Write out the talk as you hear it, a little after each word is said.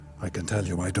I can tell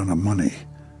you I don't have money,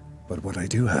 but what I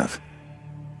do have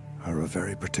are a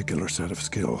very particular set of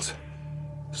skills.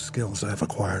 Skills I've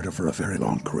acquired over a very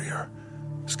long career.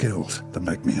 Skills that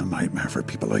make me a nightmare for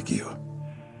people like you.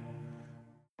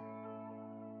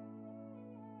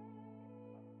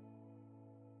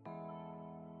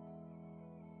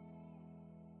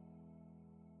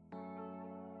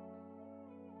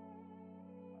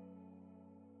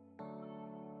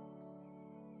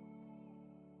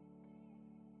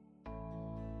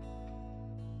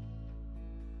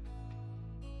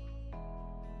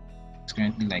 It's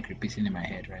currently like repeating in my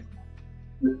head right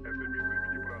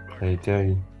I tell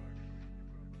you.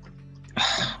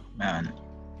 now. Man.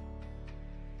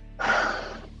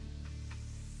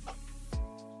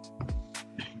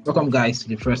 Welcome, guys, to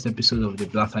the first episode of the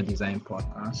Black Hat Design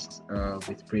Podcast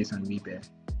with Praise and Weber.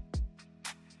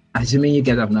 Assuming you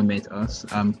guys have not met us,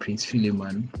 I'm Prince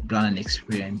Philemon, brand and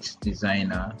experience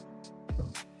designer,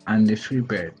 and the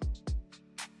Freebird.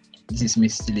 This is me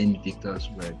stealing Victor's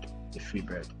word, the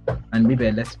Freebird. And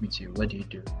Weber, let's meet you. What do you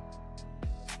do?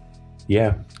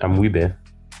 Yeah, I'm Wibe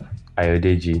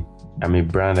Ayodeji. I'm a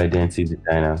brand identity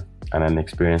designer and an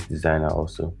experienced designer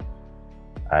also.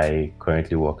 I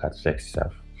currently work at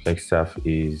FlexiSaff. FlexiSaff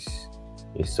is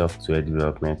a software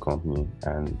development company,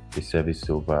 and we service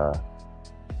over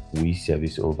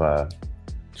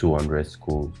 200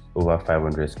 schools, over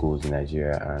 500 schools in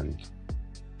Nigeria, and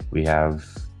we have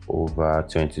over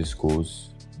 20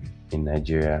 schools in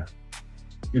Nigeria.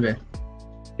 Weber.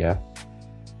 Yeah.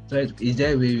 So is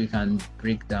there a way we can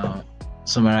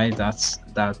summarize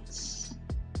that?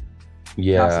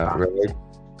 Yeah, right.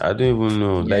 I don't even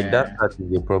know. Yeah. Like that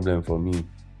is a problem for me.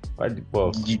 Why the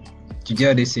fuck? Did you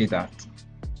already say that?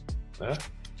 Huh?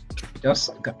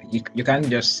 Just you can't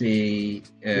just say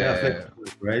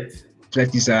right?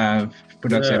 FlexiSaff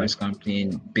product service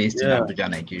company based in Yeah. Abuja,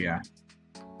 Nigeria.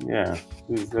 Yeah,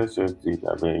 please, let's just do it,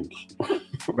 I beg.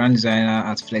 Brand designer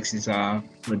at FlexiSaff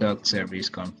product service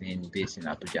company based in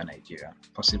Abuja, Nigeria.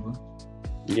 Possible?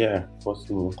 Yeah,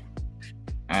 possible.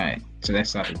 Alright, so let's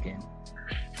start again.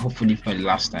 Hopefully for the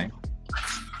last time.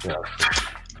 Yeah.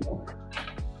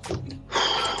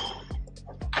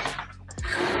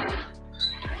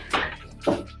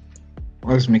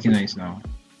 What's making noise now?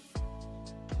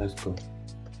 Let's go.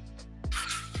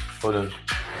 Hold on.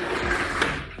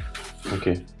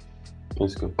 Okay,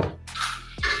 let's go.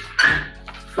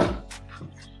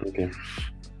 Okay.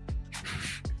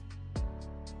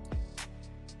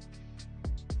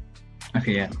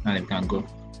 Okay, yeah, now we can go.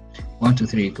 1, 2,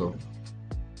 3, go.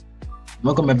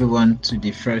 Welcome everyone to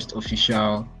the first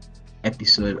official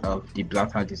episode of the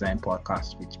Black Hat Design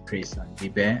Podcast with Praise and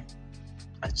Weber.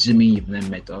 Assuming you've never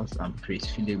met us, I'm Praise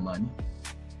Philemon,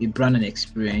 a brand and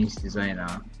experience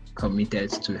designer committed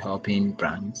to helping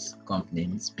brands,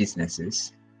 companies,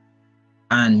 businesses,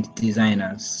 and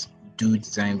designers do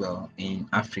design well in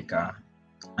Africa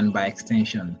and by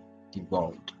extension the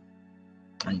world.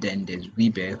 And then there's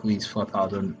Weber, who is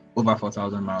over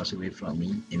 4,000 miles away from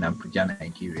me in Abuja,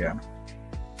 Nigeria.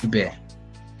 Weber,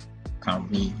 can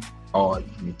we all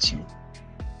meet you?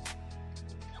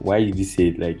 Why did you say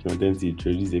it like you wanted to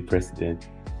introduce a president?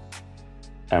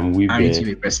 I'm Wibe. Are you to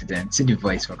be president? See the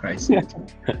voice, for Christ's sake.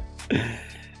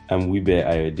 I'm Wibe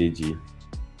Ayodeji.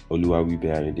 Oluwa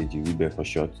Wibe Ayodeji, Wibe for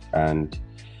short. And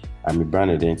I'm a brand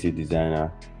identity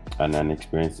designer and an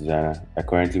experienced designer. I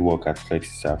currently work at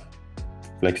FlexiSaff.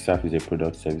 FlexiSaff is a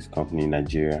product service company in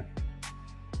Nigeria.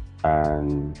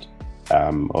 And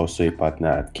I'm also a partner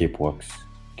at CapeWorks.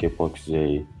 CapeWorks is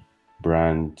a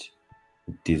brand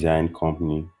design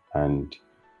company, and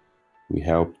we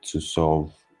help to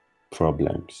solve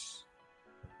problems.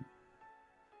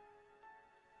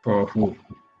 For who?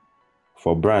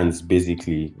 For brands,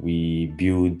 basically. We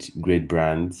build great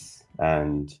brands,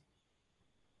 and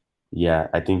yeah,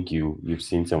 I think you've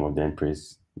seen some of them,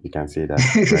 Praise. You can say that,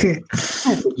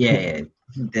 right? Yeah,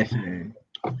 definitely.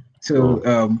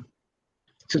 So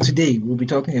today we'll be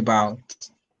talking about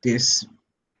this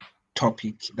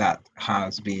topic that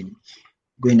has been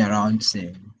going around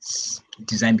since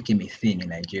design became a thing in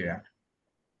Nigeria,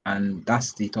 and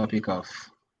that's the topic of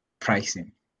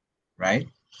pricing, right?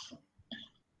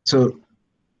 So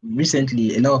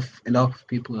recently, a lot of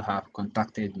people have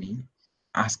contacted me,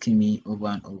 asking me over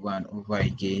and over and over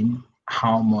again,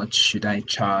 how much should I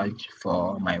charge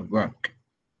for my work?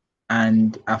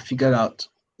 And I figured out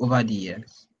over the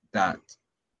years that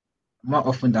more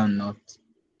often than not,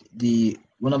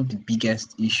 one of the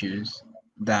biggest issues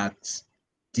that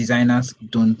designers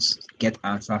don't get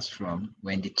answers from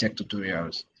when they check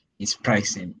tutorials is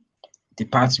pricing. The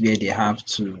parts where they have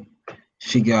to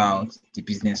figure out the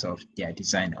business of their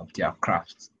design, of their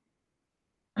craft.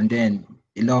 And then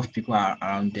a lot of people are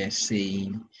around there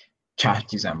saying, charge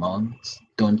this amount,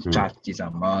 don't Mm. charge this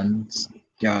amount.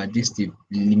 Yeah, this is the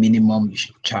minimum you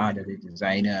should charge as a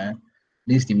designer.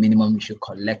 This is the minimum you should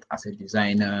collect as a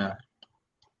designer.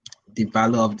 The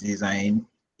value of design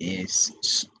is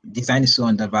so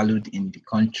undervalued in the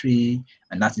country,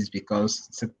 and that is because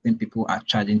certain people are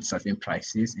charging certain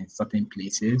prices in certain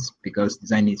places because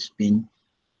design is being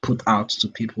put out to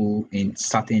people in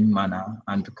certain manner,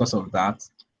 and because of that,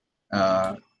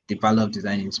 uh, the value of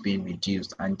design is being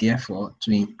reduced, and therefore,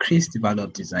 to increase the value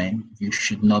of design, you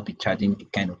should not be charging the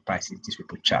kind of prices these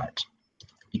people charge.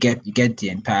 You get the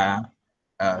entire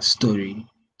story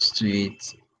to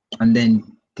it, and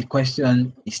then the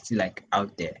question is still like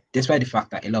out there, despite the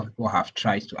fact that a lot of people have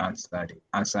tried to answer it.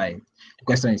 The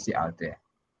question is still out there.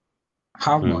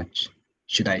 How Mm. much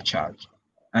should I charge?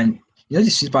 And the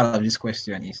sweet part of this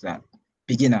question is that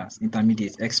beginners,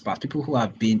 intermediates, experts, people who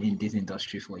have been in this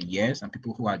industry for years, and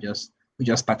people who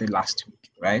just started last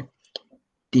week, right?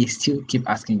 They still keep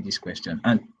asking this question.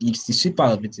 And it's the sweet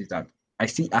part of it is that I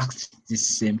still asked this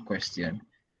same question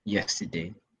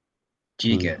yesterday. Do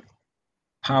you Mm. get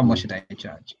how much Mm. should I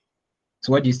charge?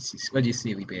 So what do you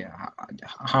say, Wibe?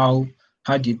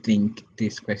 How do you think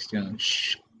this question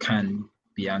can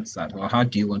be answered, or how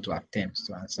do you want to attempt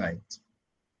to answer it?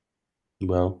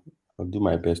 Well, I'll do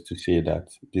my best to say that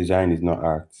design is not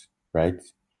art, right?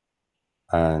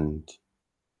 And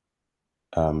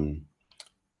um,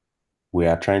 we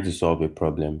are trying to solve a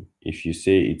problem. If you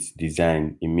say it's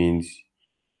design, it means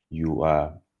you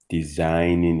are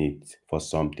designing it for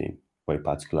something, for a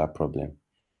particular problem.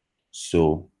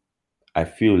 So I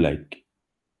feel like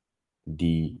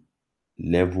the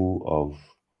level of,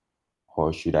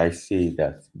 or should I say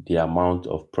that the amount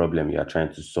of problem you are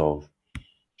trying to solve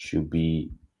should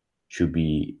be should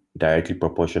be directly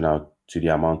proportional to the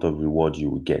amount of reward you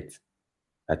will get.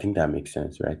 I think that makes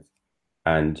sense, right?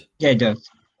 And Yeah, it does.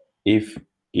 if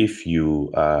if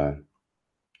you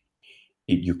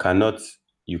you cannot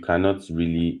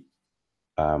really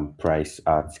price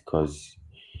art because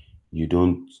you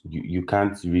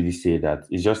can't really say that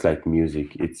it's just like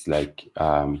music. It's like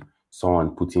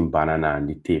someone putting banana and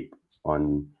the tape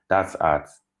on, that's art,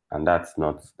 and that's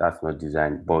not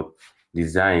design. But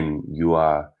design, you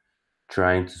are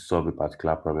trying to solve a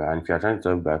particular problem, and if you're trying to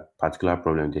solve a particular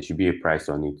problem, there should be a price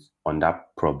on it, on that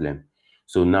problem.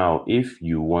 So now if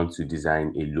you want to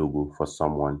design a logo for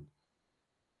someone,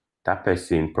 that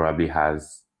person probably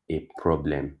has a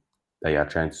problem that you're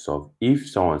trying to solve. If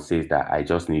someone says that I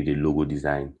just need a logo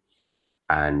design,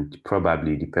 and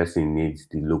probably the person needs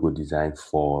the logo design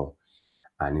for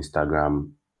an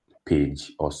Instagram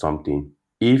page or something,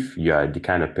 if you are the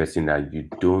kind of person that you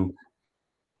don't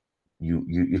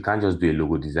you can't just do a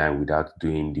logo design without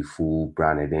doing the full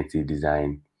brand identity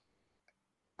design,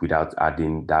 without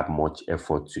adding that much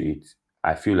effort to it,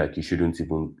 I feel like you shouldn't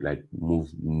even like move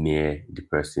near the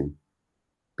person,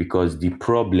 because the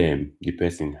problem the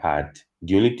person had,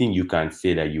 the only thing you can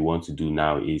say that you want to do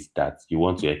now is that you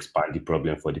want to expand the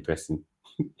problem for the person.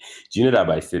 Do you know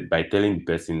that by telling the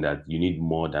person that you need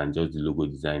more than just the logo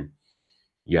design,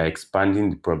 you are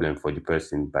expanding the problem for the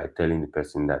person by telling the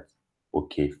person that,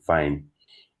 okay, fine,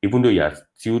 even though you are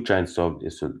still trying to solve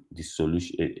the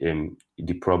solution,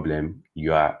 the problem,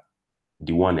 you are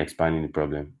the one expanding the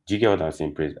problem. Do you get what I'm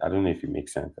saying, Praise? I don't know if it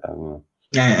makes sense. I don't know.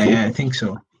 Yeah, So yeah, I think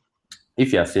so.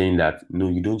 if you're saying that no,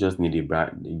 you don't just need a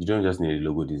brand, you don't just need a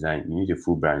logo design, you need a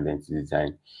full brand identity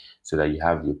design so that you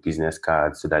have your business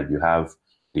card, so that you have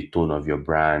the tone of your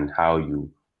brand, how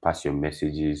you pass your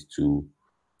messages to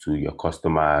your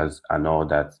customers and all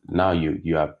that. Now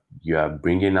you are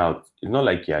bringing out. It's not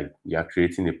like you are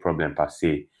creating a problem per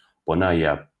se, but now you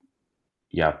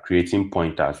are creating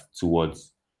pointers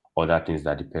towards other things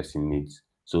that the person needs.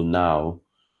 So now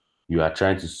you are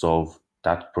trying to solve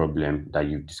that problem that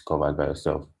you've discovered by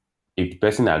yourself. If the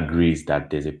person agrees that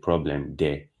there's a problem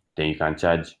there, then you can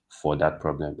charge for that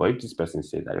problem. But if this person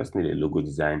says, I just need a logo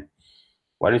design,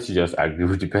 why don't you just agree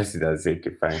with the person and say,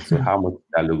 okay, fine. So how much is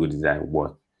that logo design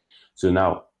worth? So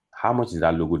now, how much is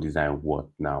that logo design worth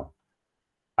now?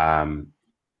 Um,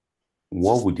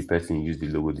 what would the person use the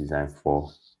logo design for?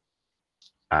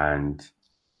 And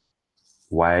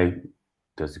why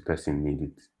does the person need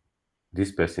it?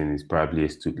 This person is probably a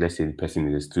student. Let's say the person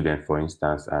is a student, for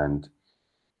instance, and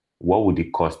what would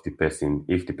it cost the person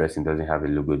if the person doesn't have a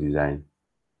logo design?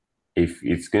 If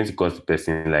it's going to cost the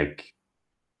person like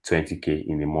 20K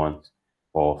in a month,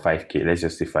 or 5K, let's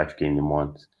just say 5K in a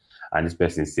month, and this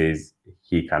person says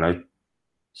he cannot,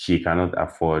 she cannot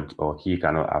afford, or he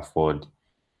cannot afford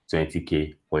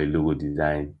 20K for a logo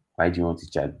design, why do you want to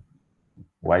charge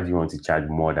Why do you want to charge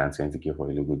more than 20K for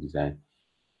a logo design?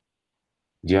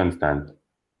 Do you understand?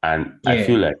 And Yeah.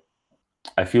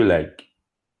 I feel like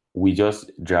we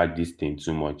just drag this thing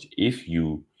too much. If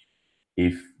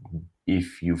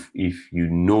if you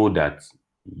know that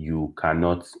you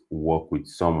cannot work with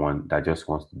someone that just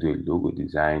wants to do a logo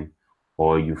design,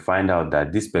 or you find out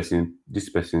that this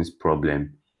person's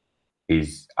problem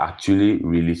is actually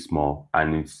really small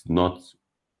and it's not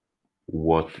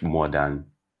worth more than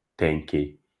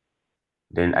 10K,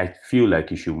 then I feel like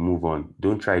you should move on.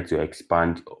 Don't try to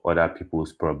expand other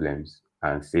people's problems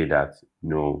and say that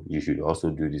no, you should also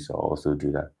do this or also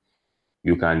do that.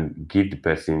 You can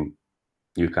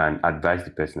you can advise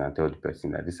the person and tell the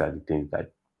person that these are the things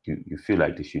that you feel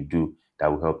like they should do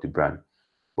that will help the brand.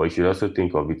 But you should also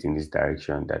think of it in this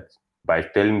direction, that by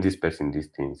telling this person these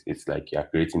things, it's like you're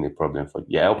creating a problem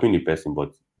you're helping the person,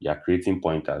 but you're creating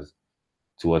pointers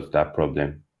towards that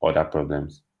problem, other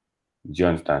problems. Do you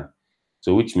understand?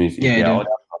 So which means if Yeah, I there are do.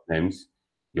 other problems,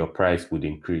 your price would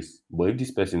increase. But if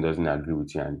this person doesn't agree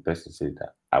with you and the person says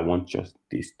that I want just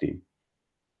this thing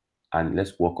and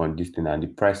let's work on this thing and the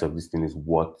price of this thing is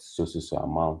worth so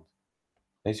amount,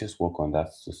 let's just work on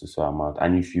that so amount.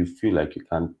 And if you feel like you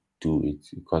can't do it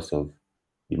because of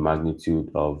the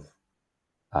magnitude of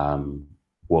um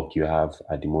work you have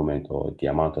at the moment or the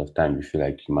amount of time you feel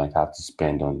like you might have to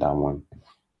spend on that one,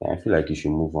 then I feel like you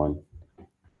should move on.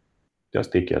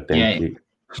 Just take your Yeah. 10K.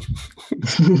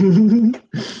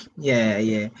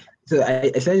 Yeah. So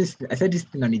I said this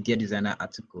thing on the Dear Designer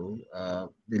article.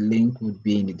 The link would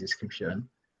be in the description.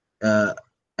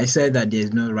 I said that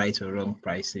there's no right or wrong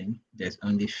pricing. There's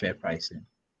only fair pricing.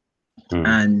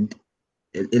 And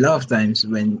a lot of times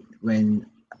when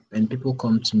people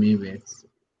come to me with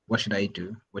what should I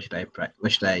do? What should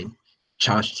I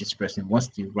charge this person? What's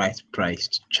the right price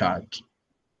to charge?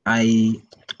 I'm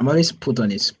always put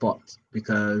on a spot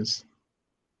because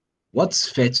what's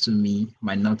fair to me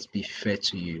might not be fair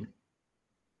to you.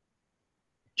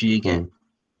 Do you get?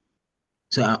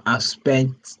 So I've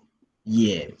spent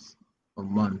years or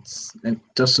months, and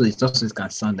just so it can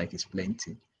sound like it's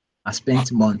plenty. I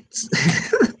spent months.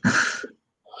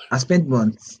 I spent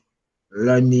months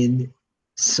learning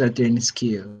certain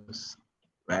skills,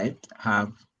 right?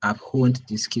 I've honed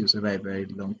these skills over a very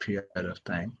long period of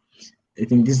time. I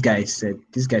think this guy said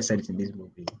it in this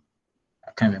movie.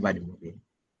 I can't remember the movie.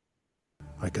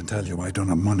 I can tell you I don't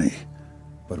have money,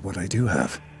 but what I do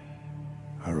have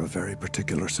are a very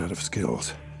particular set of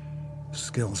skills.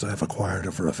 Skills I've acquired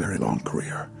over a very long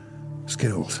career.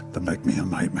 Skills that make me a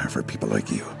nightmare for people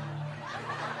like you.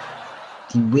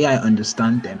 The way I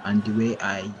understand them and the way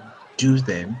I do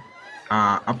them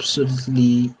are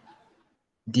absolutely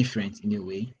different in a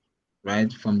way,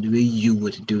 right? From the way you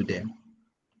would do them,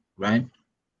 right?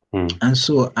 And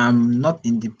so I'm not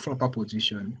in the proper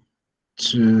position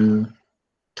to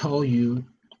tell you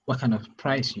what kind of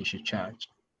price you should charge,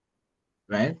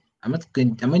 right? I'm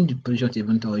in the position to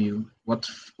even tell you what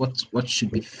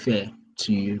should be fair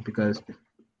to you, because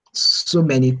so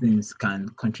many things can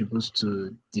contribute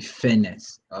to the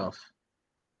fairness of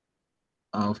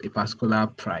a particular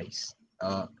price.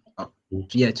 To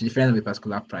the fairness of a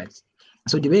particular price.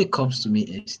 So the way it comes to me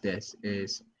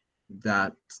is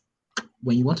that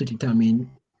when you want to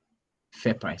determine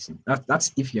fair pricing,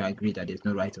 that's if you agree that there's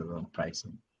no right or wrong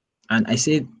pricing. And I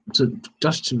say, so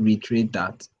just to reiterate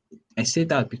that, I say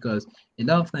that because a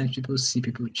lot of times people see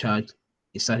people charge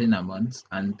a certain amount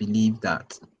and believe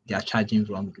that they are charging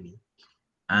wrongly.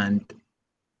 And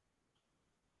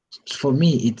for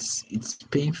me, it's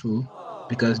painful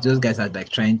because those guys are like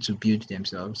trying to build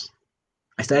themselves.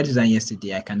 I started design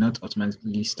yesterday. I cannot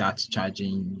automatically start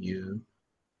charging you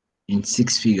in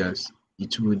 6 figures.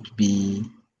 It would be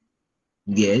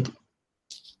weird.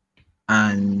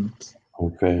 And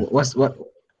what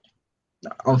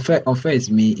unfair is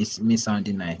me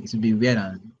sounding nice. It would be weird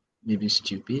and maybe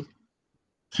stupid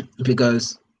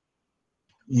because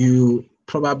you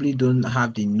probably don't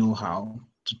have the know-how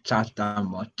to charge that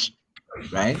much,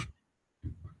 right?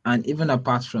 And even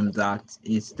apart from that,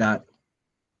 is that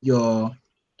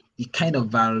the kind of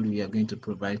value you're going to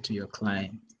provide to your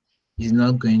client is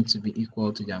not going to be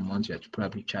equal to the amount you're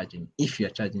probably charging if you're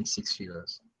charging 6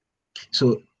 figures.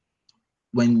 So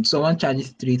when someone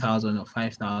charges 3,000 or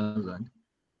 5,000,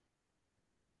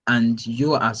 and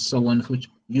you as someone who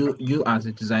you as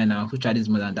a designer who charges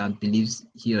more than that believes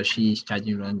he or she is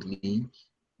charging wrongly,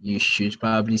 you should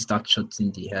probably start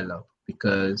shutting the hell up,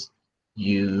 because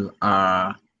you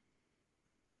are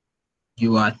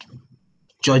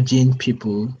judging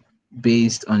people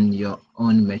based on your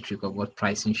own metric of what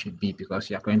pricing should be, because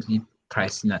you're currently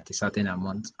pricing at a certain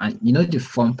amount. And you know, the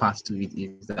fun part to it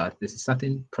is that there's a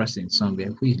certain person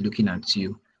somewhere who is looking at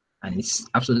you and is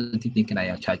absolutely thinking that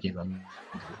you're charging them.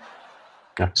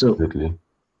 Absolutely.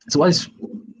 So what is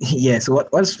so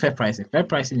what is fair pricing? Fair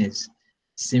pricing is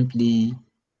simply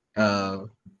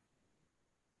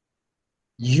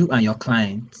you and your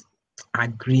client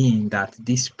agreeing that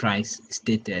this price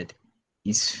stated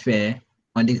is fair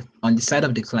on the side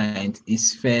of the client,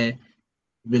 is fair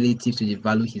relative to the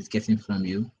value he's getting from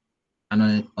you,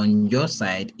 and on your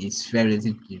side is fair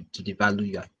relative to the value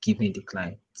you are giving the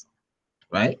client,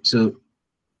 right? So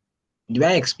the way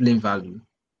I explain value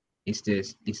is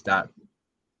that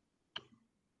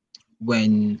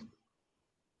when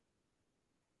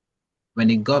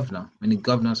the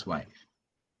governor's wife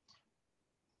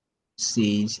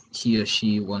says he or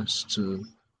she wants to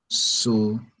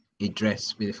sew a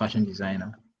dress with a fashion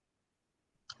designer,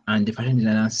 and the fashion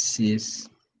designer says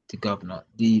the governor,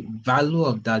 the value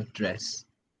of that dress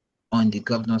on the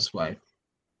governor's wife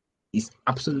is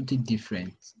absolutely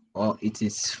different, or it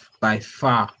is by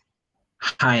far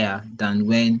higher than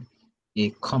when a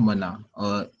commoner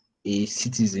or a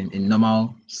citizen, a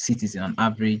normal citizen, an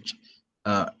average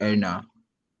earner,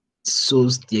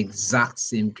 sews the exact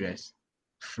same dress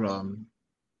from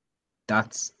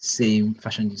that same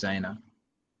fashion designer,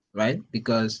 right?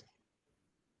 Because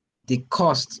the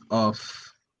cost of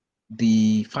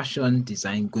the fashion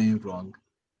design going wrong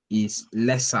is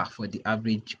lesser for the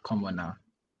average commoner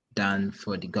than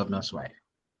for the governor's wife.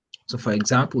 So, for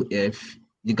example, if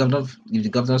the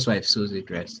governor's wife sews a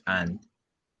dress and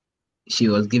she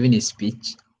was giving a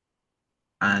speech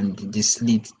and the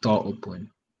slit tore open,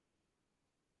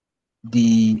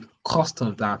 the cost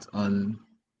of that on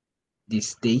the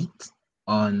state,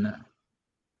 on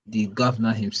the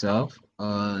governor himself,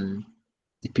 on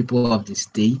the people of the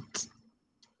state,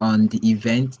 on the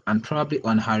event, and probably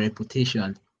on her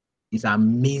reputation is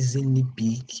amazingly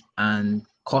big and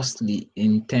costly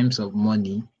in terms of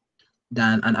money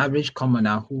than an average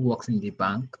commoner who works in the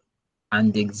bank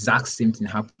and the exact same thing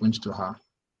happens to her,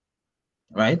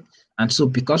 right? And so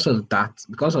because of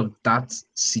that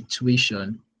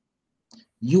situation,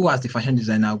 you as the fashion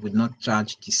designer would not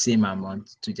charge the same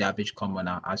amount to the average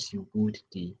commoner as you would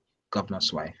the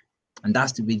governor's wife. And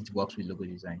that's the way it works with logo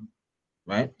design,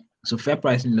 right? So fair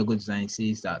pricing logo design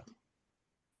says that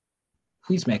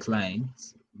who is my client?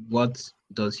 What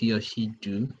does he or she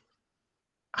do?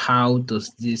 How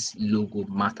does this logo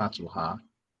matter to her?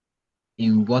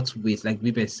 In what ways? Like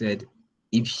Bibe said,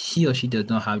 if he or she does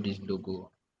not have this logo,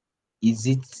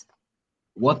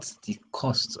 what's the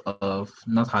cost of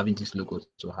not having this logo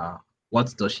to her?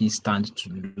 What does she stand to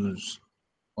lose?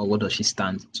 Or what does she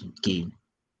stand to gain?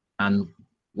 And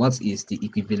what is the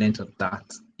equivalent of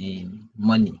that in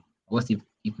money? What's the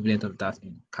equivalent of that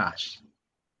in cash?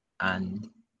 And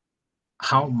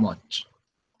how much?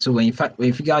 So when you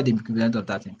figure out the equivalent of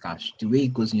that in cash, the way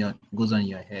it goes on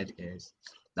your head is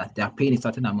that they are paying a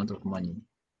certain amount of money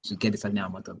to get a certain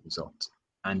amount of result,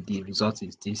 and the result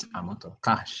is this amount of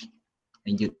cash.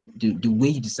 And the way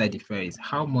you decide the fair is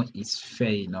how much is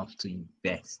fair enough to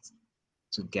invest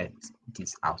to get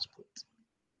this output,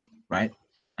 right?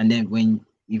 And then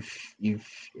if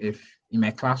in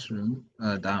my classroom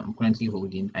that I'm currently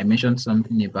holding, I mentioned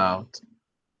something about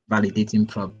validating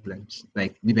problems,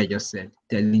 like Vibe just said,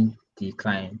 telling the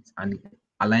client and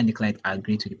allowing the client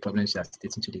agree to the problems you are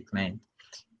stating to the client.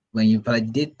 When you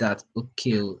validate that,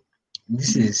 okay,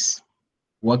 this is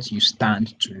what you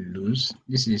stand to lose,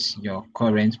 this is your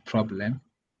current problem,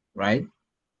 right?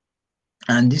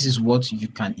 And this is what you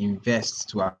can invest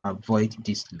to avoid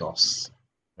this loss,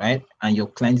 right? And your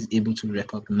client is able to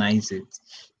recognize it,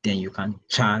 then you can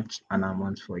charge an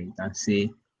amount for it and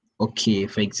say, okay,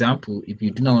 for example, if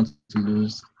you do not want to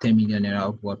lose 10 million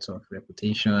naira worth of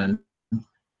reputation,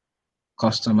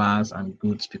 customers, and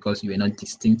goods because you are not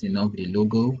distinct enough with the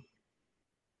logo,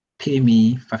 pay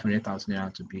me 500,000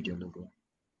 naira to build your logo,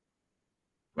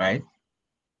 right?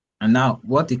 And now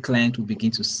what the client will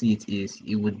begin to see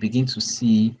he would begin to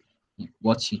see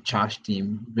what you charged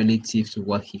him relative to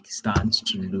what he stands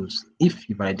to lose if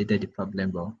you validated the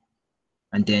problem well.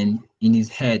 And then in his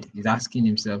head, he's asking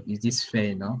himself, is this fair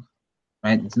enough?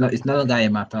 Right? It's no longer a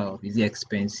matter of is it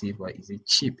expensive or is it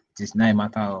cheap? It is not a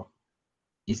matter of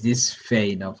is this fair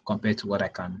enough compared to what I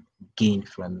can gain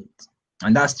from it?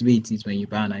 And that's the way it is when you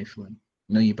buy an iPhone.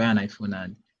 You know, you buy an iPhone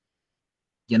and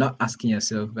you're not asking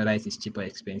yourself whether it is cheap or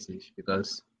expensive,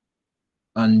 because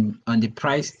on the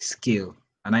price scale,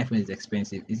 an iPhone is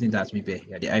expensive. Isn't that me?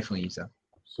 You're the iPhone user.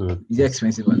 So Is it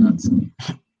expensive or not?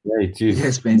 yeah, it is. It's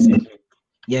expensive.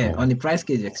 Yeah, on the price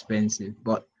scale, it's expensive,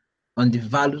 but on the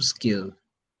value scale,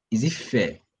 is it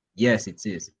fair? yes, it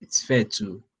is. It's fair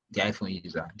to the iPhone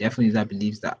user. The iPhone user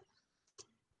believes that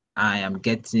I am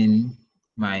getting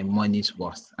my money's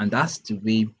worth. And that's the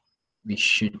way we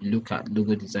should look at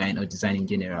logo design or design in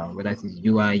general, whether it is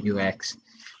UI, UX,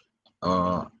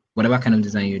 or whatever kind of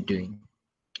design you're doing.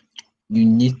 You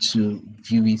need to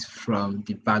view it from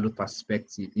the value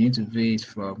perspective. You need to view it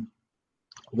from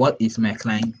what is my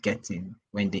client getting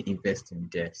when they invest in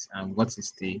this, and what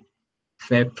is the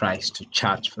fair price to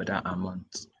charge for that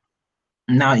amount.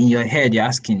 Now, in your head, you're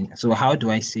asking, so how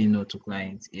do I say no to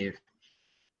clients if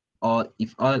all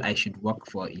I should work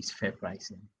for is fair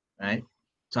pricing, right?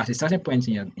 So at a certain point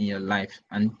in your life,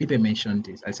 and people mentioned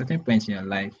this, at a certain point in your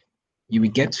life, you will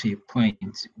get to a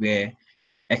point where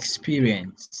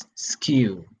experience,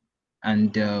 skill,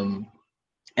 and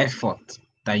effort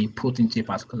that you put into a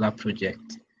particular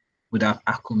project would have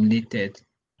accumulated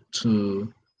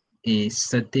to a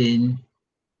certain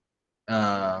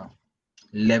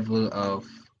level of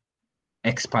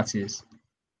expertise.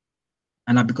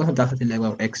 And because of that certain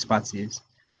level of expertise,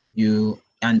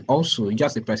 and also you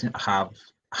as a person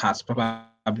has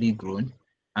probably grown,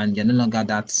 and you're no longer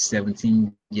that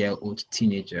 17-year-old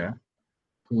teenager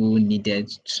who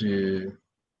needed to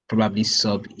probably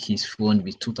sub his phone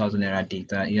with 2,000 naira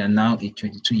data. You are now a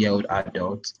 22-year-old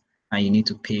adult, and you need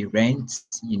to pay rent.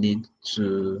 You need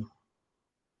to,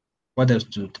 what else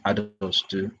do adults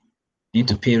do? You need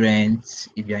to pay rent.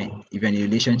 If you're in a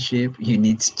relationship, you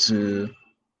need to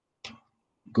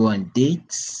go on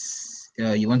dates.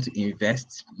 You want to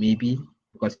invest maybe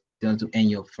because you want to earn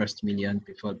your first million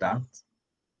before that.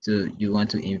 So you want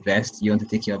to invest, you want to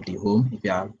take care of the home if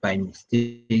you are by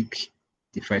mistake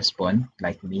the firstborn,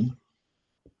 like me.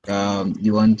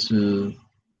 You want to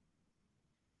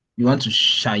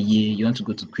shy, you want to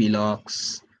go to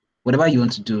Quilox, whatever you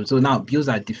want to do. So now bills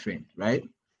are different, right?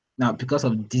 Now, because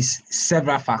of these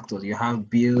several factors, you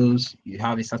have bills, you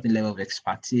have a certain level of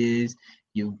expertise,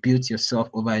 you built yourself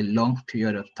over a long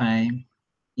period of time.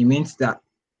 It means that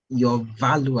your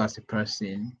value as a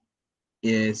person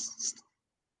is,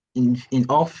 in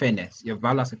all fairness, your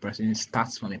value as a person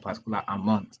starts from a particular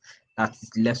amount that is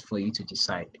left for you to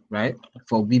decide, right?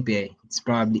 For WeBear, it's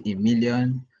probably 1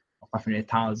 million or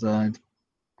 500,000,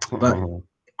 but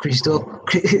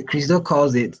Crystal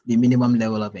calls it the minimum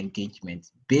level of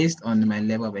engagement based on my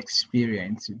level of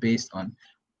experience, based on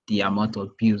the amount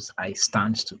of bills I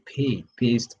stand to pay,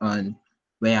 based on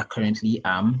where I currently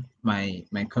am, my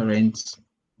current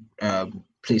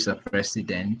place of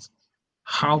residence.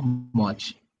 How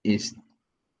much is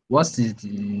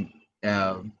the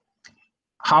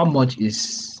how much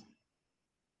is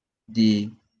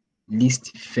the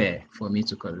least fair for me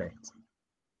to collect,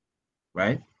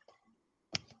 right?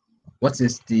 What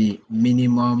is the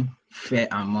minimum fair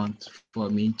amount for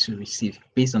me to receive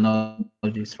based on all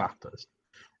these factors?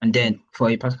 And then for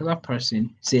a particular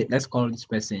person, say, let's call this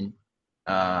person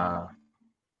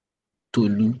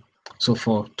Tolu. So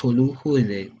for Tolu, who is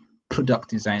a product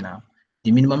designer,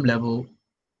 the minimum level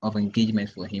of engagement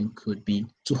for him could be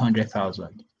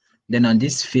 200,000. Then on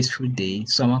this fateful day,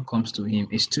 someone comes to him,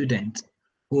 a student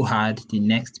who had the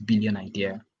next billion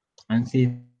idea, and says,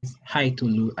 "Hi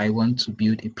Tolu, I want to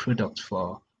build a product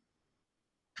for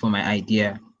my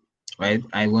idea, right?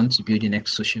 I want to build the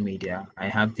next social media. I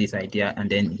have this idea," and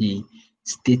then he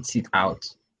states it out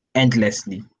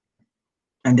endlessly.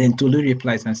 And then Tolu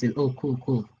replies and says, "Oh, cool,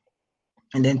 cool."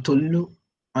 And then Tolu,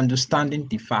 understanding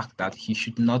the fact that he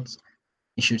should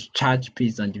charge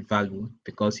based on the value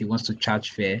because he wants to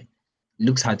charge fair,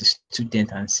 looks at the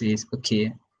student and says,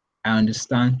 "Okay, I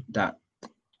understand that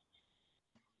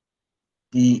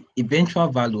the eventual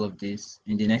value of this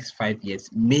in the next 5 years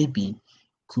maybe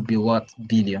could be worth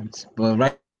billions, but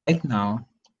right now,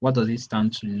 what does it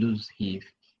stand to lose if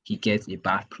he gets a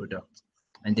bad product?"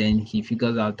 And then he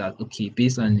figures out that, okay,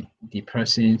 based on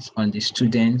the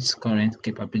student's current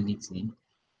capability,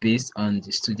 based on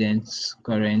the student's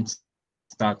current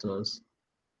status,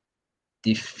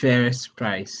 the fairest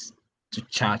price to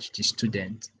charge the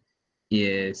student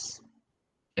is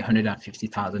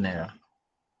 150,000 naira.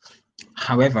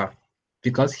 However,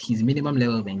 because his minimum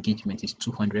level of engagement is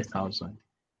 200,000,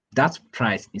 that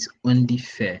price is only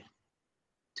fair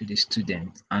to the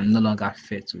student and no longer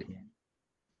fair to him.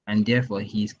 And therefore,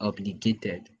 he is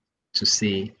obligated to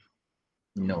say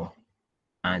no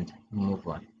and move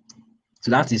on.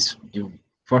 So that is the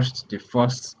first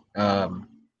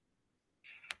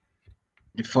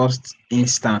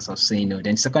instance of saying no.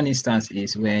 Then second instance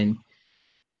is when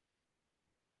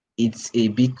it's a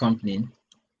big company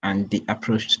and they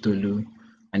approached Tolu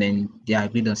and then they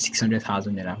agreed on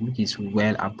 600,000 naira, which is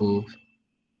well above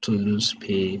Tolu's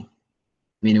pay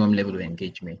minimum level of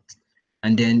engagement.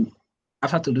 And then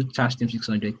after Tolu charged him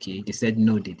 600K, they said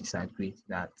no, they disagreed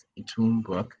that it won't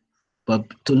work. But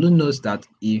Tolu knows that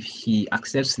if he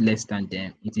accepts less than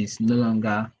them, it is no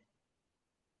longer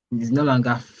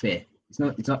fair. It's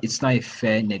not a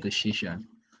fair negotiation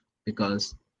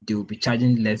because they will be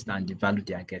charging less than the value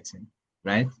they are getting,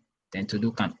 right? Then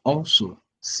Tolu can also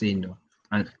say no.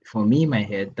 And for me, in my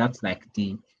head, that's like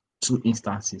the two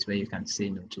instances where you can say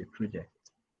no to a project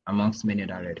amongst many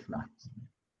other red flags,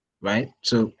 right?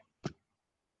 So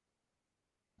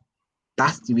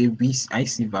that's the way I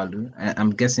see value.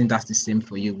 I'm guessing that's the same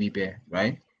for you, Wibe,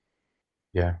 right?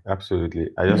 Yeah, absolutely.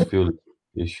 I just feel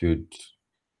it should,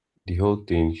 the whole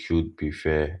thing should be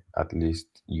fair. At least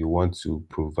you want to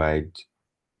provide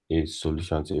a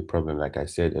solution to a problem. Like I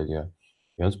said earlier,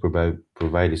 you want to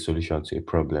provide a solution to a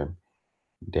problem,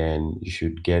 then you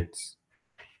should get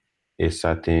a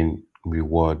certain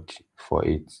reward for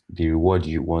it. The reward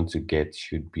you want to get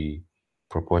should be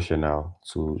proportional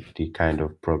to the kind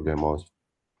of problem or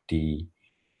the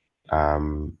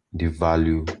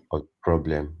value of the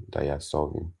problem that you're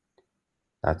solving.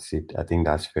 That's it. I think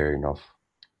that's fair enough.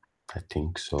 I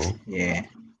think so. Yeah.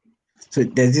 So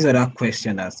there's this other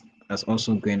question that's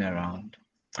also going around.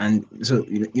 And so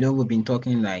we've been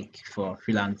talking like for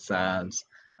freelancers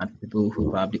and people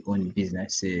who probably own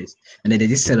businesses. And then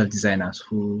there's this set of designers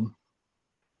who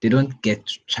they don't get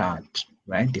charged,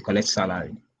 right? They collect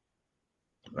salary,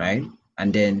 right?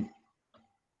 And then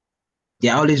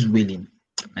they're always willing.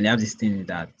 And they have this thing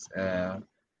that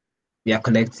we are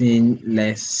collecting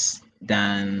less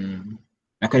than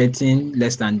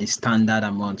the standard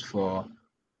amount for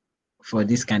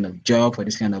this kind of job, for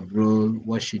this kind of role.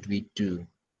 What should we do?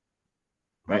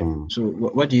 Right. So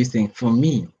what do you think? For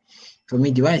me,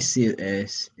 the way I see it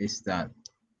is that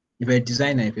if you're a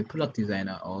designer, if you're a product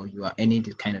designer, or you are any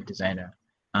kind of designer,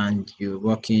 and you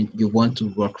want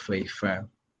to work for a firm,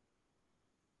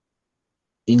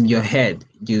 in your head,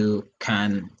 you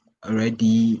can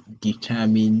already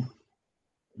determine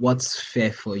what's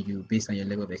fair for you based on your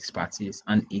level of expertise,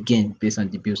 and again, based on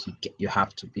the bills you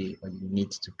have to pay or you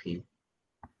need to pay.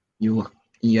 You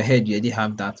in your head, you already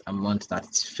have that amount that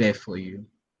is fair for you.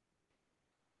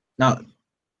 Now,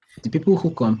 the people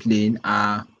who complain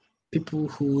are people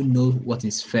who know what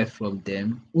is fair from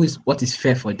them, what is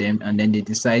fair for them, and then they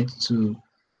decide to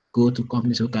go to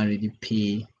companies who can really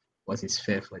pay what is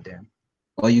fair for them.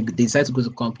 Or you decide to go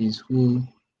to companies who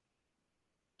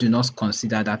do not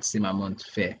consider that same amount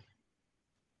fair.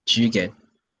 Do you get?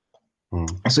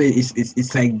 So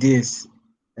it's like this.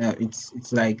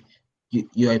 It's like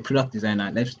you're a product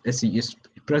designer. Let's say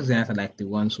product designers are like the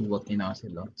ones who work in-house a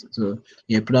lot. So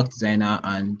you're a product designer,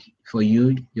 and for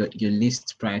you, your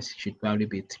list price should probably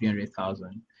be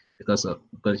 300,000 because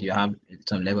you have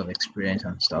some level of experience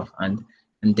and stuff. And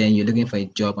then you're looking for a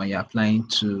job and you're applying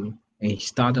to a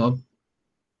startup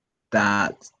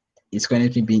that is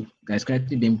currently being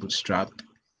bootstrapped,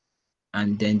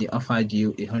 and then they offered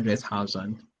you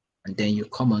 100,000, and then you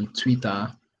come on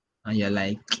Twitter and you're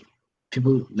like,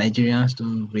 Nigerians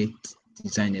don't rate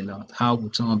design a lot. How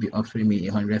would someone be offering me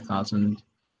 100,000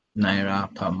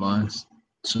 naira per month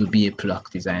to be a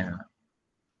product designer?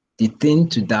 The thing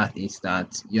to that is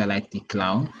that you're like the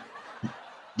clown.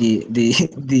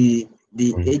 The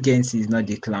agency is not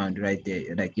the clown right there.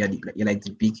 You're like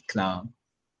the big clown.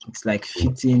 It's like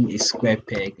fitting a square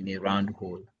peg in a round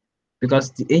hole. Because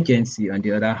the agency, on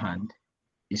the other hand,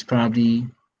 is probably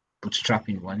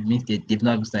bootstrapping one. It means they've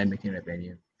not started making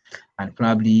revenue. And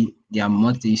probably the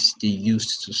amount they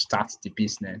used to start the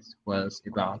business was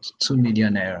about 2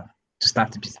 million naira to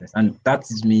start the business. And that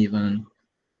is me even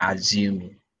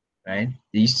assuming, right?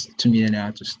 They used 2 million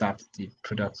naira to start the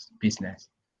product business.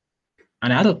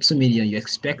 And out of 2 million, you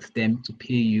expect them to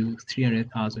pay you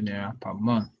 300,000 naira per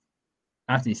month.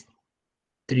 That is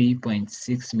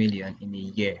 3.6 million in a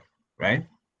year, right?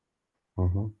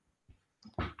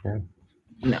 Yeah.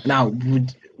 Now,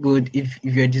 would if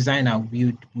you're a designer,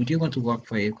 would you want to work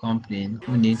for a company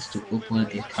who needs to open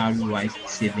a calorie-wise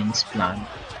savings plan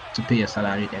to pay your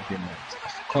salary every month?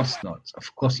 Of course not.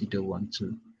 Of course you don't want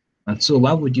to. And so,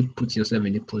 why would you put yourself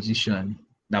in a position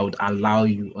that would allow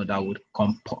you, or that would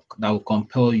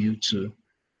compel you to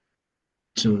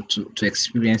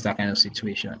experience that kind of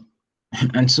situation?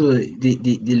 And so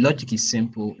the logic is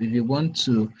simple. If you want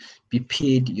to be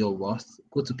paid your worth,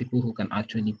 go to people who can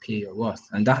actually pay your worth.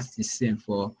 And that's the same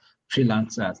for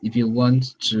freelancers. If you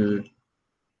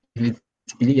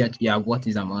believe that you are worth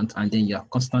this amount, and then you're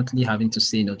constantly having to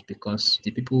say no because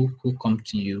the people who come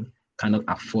to you cannot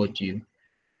afford you.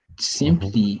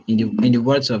 Simply, in the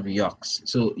words of Yox,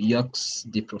 so Yox,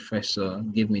 the professor,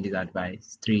 gave me this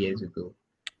advice 3 years ago.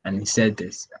 and he said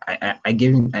this. I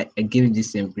gave him the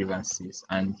same grievances,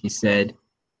 and he said,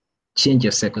 change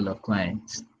your circle of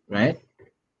clients, right?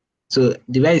 So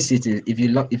the way I see it is, if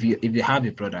you have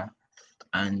a brother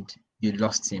and you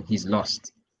lost him, he's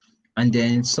lost, and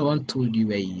then someone told you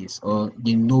where he is, or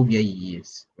you know where he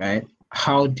is, right?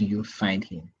 How do you find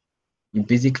him? You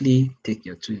basically take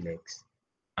your two legs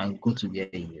and go to where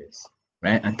he is,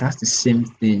 right? And that's the same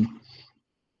thing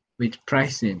with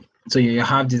pricing. So you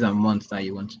have this amount that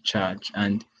you want to charge,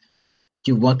 and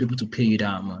you want people to pay you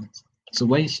that amount. So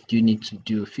what do you need to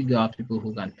do? Figure out people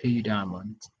who can pay you that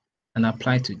amount and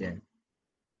apply to them,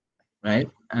 right?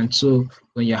 And so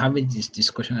when you're having this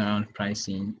discussion around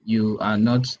pricing, you are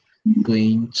not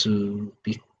going to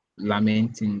be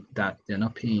lamenting that they're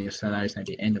not paying your salaries at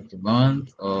the end of the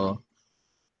month, or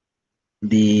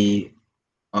they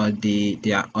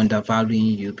are undervaluing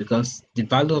you, because the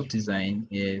value of design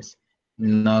is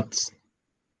not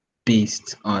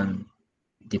based on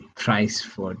the price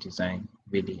for design.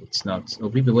 Really, it's not. So,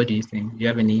 Bibi, what do you think? Do you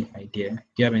have any idea? Do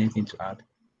you have anything to add?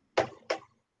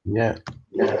 Yeah.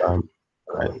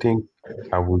 I think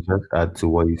I would just add to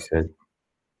what you said,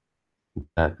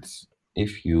 that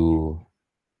if you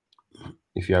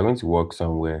are going to work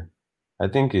somewhere, I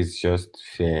think it's just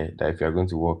fair that if you're going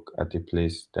to work at a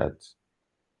place that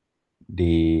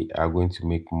they are going to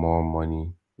make more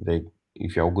money, like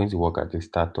if you're going to work at a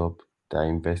startup that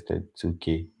invested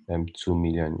 2k, 2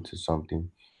 million into something,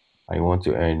 and you want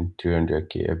to earn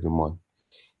 300k every month,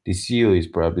 the CEO is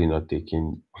probably not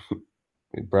taking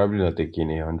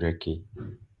 100k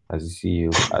as a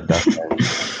CEO at that time.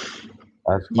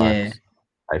 That's Yeah, max.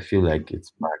 I feel like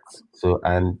it's max. So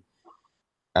and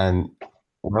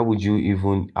why would you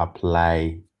even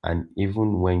apply? And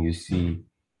even when you see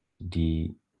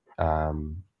the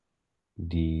um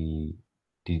the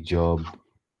the job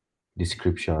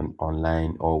description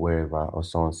online or wherever, or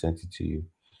someone sent it to you,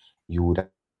 you would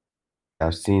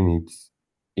have seen it.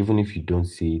 Even if you don't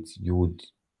see it, you would,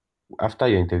 after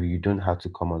your interview, you don't have to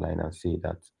come online and say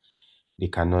that they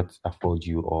cannot afford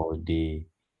you,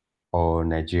 or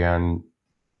Nigerian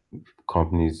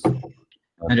companies not,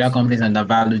 Nigerian companies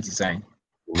undervalue design.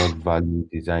 not value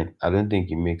design. I don't think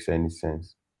it makes any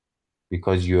sense,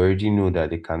 because you already know that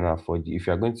they cannot afford you. If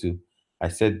you're going to, I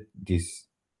said this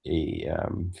a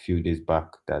few days back,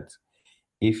 that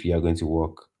if you are going to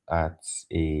work at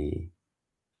a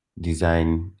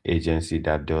design agency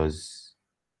that does,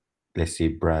 let's say,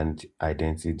 brand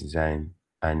identity design,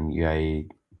 and you are a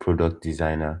product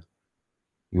designer,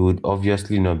 you would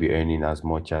obviously not be earning as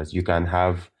much. As you can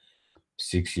have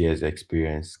 6 years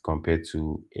experience compared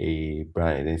to a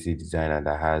brand identity designer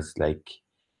that has, like,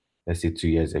 let's say, 2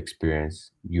 years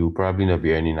experience. You'll probably not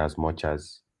be earning as much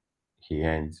as he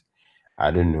earns.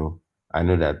 I don't know. I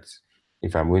know that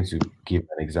if I'm going to give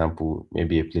an example,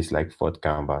 maybe a place like Fort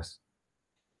Canvas,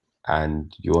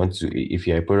 and you want to, if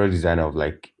you're a product designer of,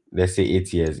 like, let's say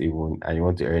 8 years even, and you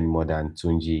want to earn more than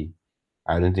Tunji,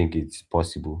 I don't think it's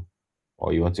possible.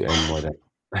 Or you want to earn more than,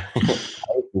 I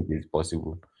don't think it's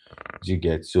possible. Do you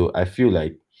get? So I feel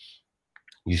like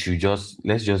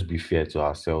let's just be fair to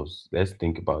ourselves. Let's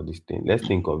think about this thing. Let's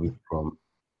think of it from,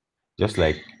 just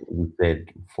like we said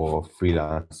for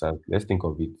freelancers, let's think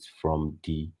of it from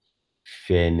the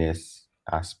fairness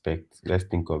aspect. Let's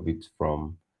think of it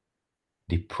from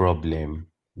the problem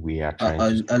we are Uh, trying uh,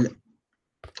 to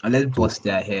uh, let's solve. bust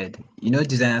their head.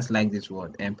 Designers like this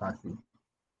word, empathy,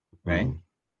 right? Mm,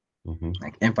 mm-hmm.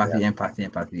 Like Yeah,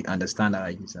 empathy. Understand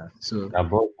our user. So a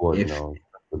buzzword if now.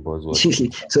 The buzzword for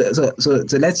this.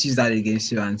 so let's use that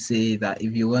against you and say that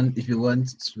if you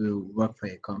want to work for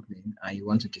a company and you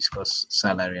want to discuss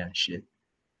salary and shit,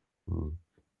 Mm,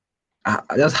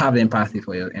 just have empathy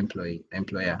for your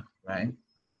employer, right?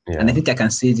 And I yeah. think I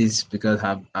can say this because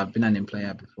I've been an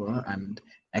employer before, and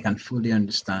I can fully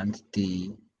understand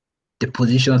the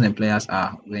positions employers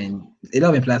are, when a lot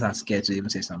of employers are scared to even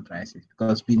say some prices,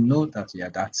 because we know that we are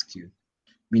that skilled.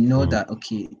 We know Mm, that,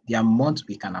 okay, the amount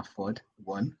we can afford,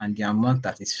 one, and the amount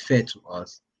that is fair to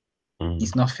us mm,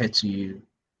 is not fair to you.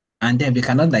 And then we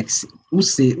cannot, like, who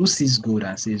sees gold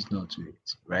and says no to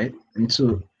it, right? And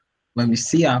so when we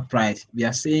see our price, we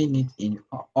are saying it in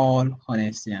all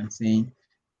honesty and saying,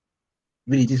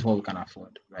 really, this is what we can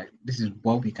afford, right? This is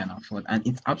what we can afford. And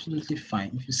it's absolutely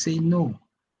fine if you say no,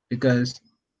 because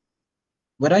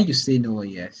whether you say no or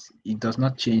yes, it does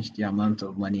not change the amount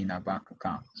of money in our bank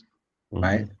account,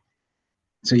 right? mm-hmm.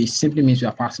 So it simply means we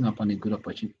are passing upon a good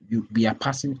opportunity. We are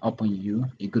passing upon you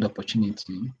a good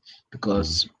opportunity Mm,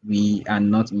 because we are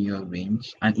not in your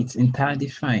range, and it's entirely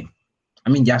fine. I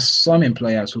mean, there are some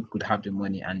employers who could have the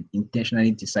money and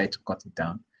intentionally decide to cut it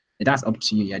down. That's up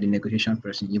to you. You're the negotiation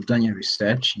person. You've done your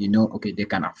research. You know, okay, they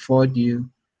can afford you,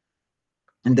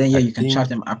 and then I you can think charge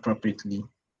them appropriately.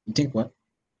 You think what?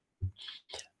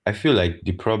 I feel like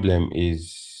the problem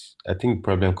is I think the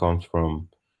problem comes from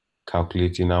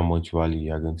calculating how much value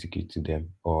you are going to give to them,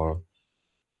 or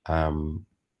um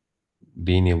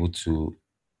being able to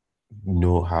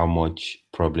know how much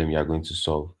problem you are going to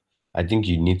solve. I think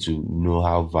you need to know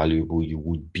how valuable you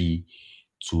would be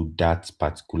to that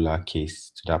particular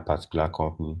case, to that particular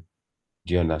company.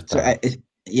 Do you So understand?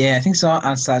 yeah, I think someone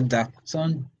answered that.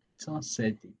 Someone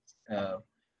said it.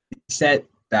 Said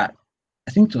that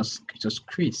I think it was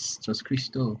Chris. It was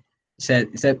Crystal. He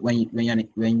said when you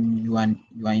are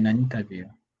in an interview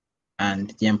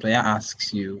and the employer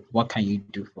asks you what can you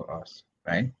do for us,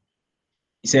 right?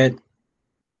 He said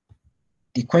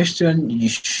the question you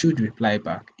should reply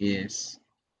back is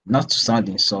not to sound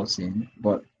insulting,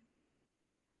 but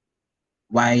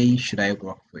why should I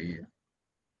work for you?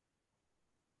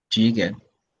 Do you get?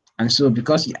 And so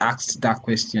because he asked that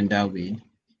question that way,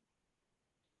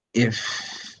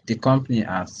 if the company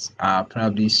are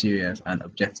probably serious and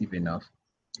objective enough,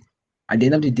 at the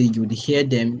end of the day, you would hear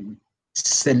them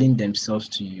selling themselves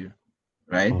to you,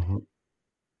 right? Mm-hmm.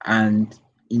 And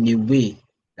in a way,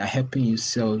 they're helping you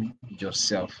sell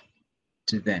yourself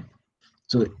to them.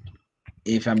 So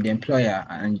if I'm the employer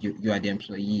and you are the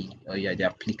employee or you're the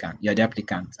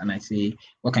applicant, and I say,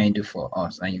 what can you do for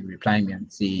us? And you reply me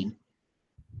and say,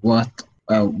 why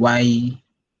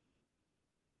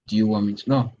do you want me to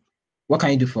know? What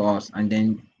can you do for us? And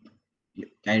then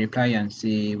I reply and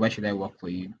say, why should I work for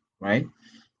you? Right?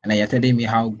 And then you're telling me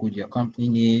how good your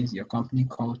company is, your company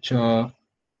culture.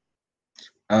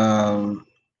 Um,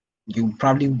 you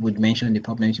probably would mention the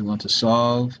problems you want to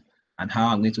solve and how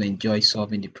I'm going to enjoy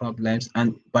solving the problems.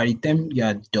 And by the time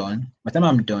by the time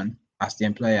I'm done as the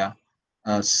employer,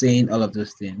 saying all of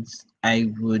those things,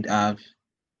 I would have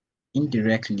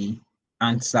indirectly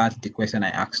answered the question I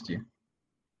asked you.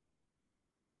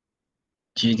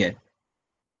 Do you get?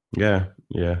 Yeah,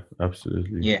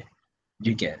 absolutely. Yeah,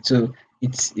 you get. So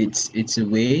it's a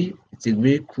way, it's a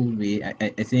very cool way.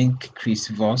 I think Chris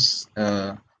Voss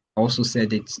also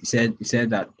said it. He said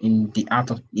that in the art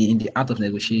of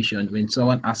negotiation, when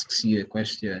someone asks you a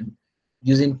question,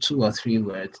 using 2 or 3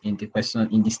 words in the question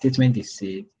in the statement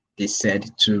they said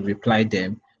to reply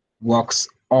them works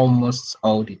almost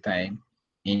all the time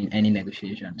in any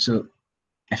negotiation. So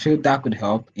I feel that could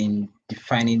help in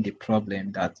defining the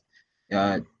problem that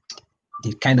uh,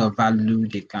 the kind of value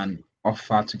they can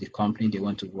offer to the company they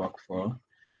want to work for,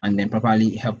 and then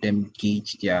properly help them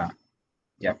gauge their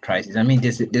prices. I mean,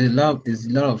 there's a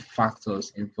lot of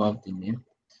factors involved in it,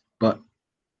 but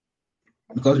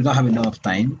because we don't have enough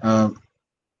time,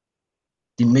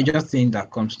 the major thing that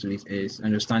comes to it is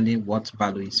understanding what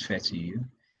value is fair to you,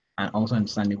 and also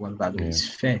understanding what value Yeah. is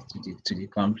fair to the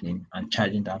company and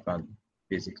charging that value,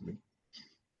 basically.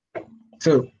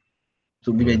 So,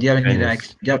 Bibe, Yeah. do you have any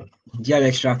Fairness. do you have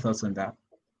extra thoughts on that?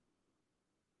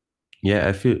 Yeah,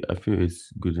 I feel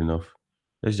it's good enough.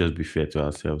 Let's just be fair to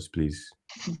ourselves, please.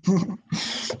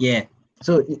 Yeah.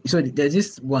 So there's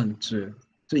this one too.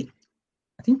 So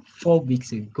I think 4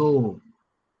 weeks ago,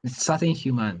 a certain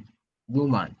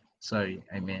woman, sorry,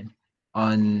 I mean,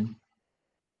 on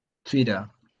Twitter,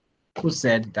 who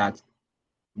said that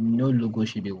no logo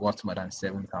should be worth more than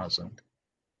 7,000,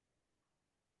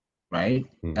 right?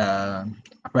 Hmm.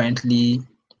 Apparently,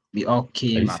 we all Are you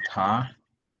came serious? at her.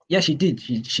 Yeah, she did.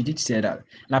 She did say that.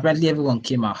 And apparently, everyone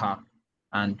came at her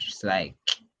and just like,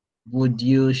 would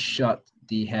you shut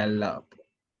the hell up?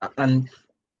 And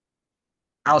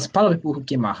I was part of people who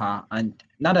came at her, and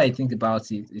now that I think about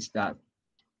it, is that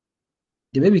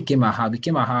the way we came at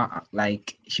her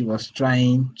like she was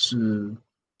trying to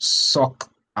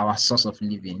suck our source of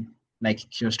living, like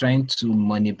she was trying to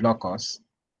money block us,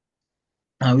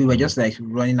 and we were Hmm. just like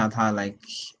running at her like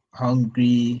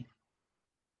hungry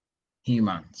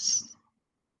humans,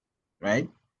 right?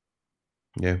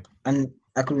 Yeah. And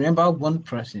I could remember one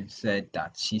person said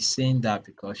that she's saying that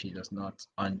because she does not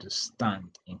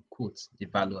understand, in quotes, the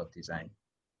value of design,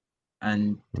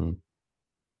 and Hmm.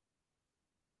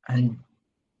 and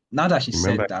now that she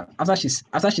said Remember? that, after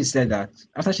she said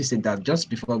that, just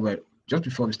before we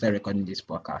started recording this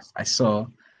podcast,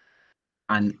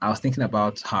 and I was thinking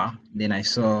about her. Then I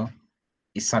saw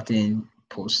a certain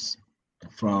post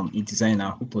from a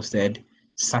designer who posted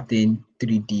certain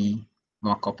 3D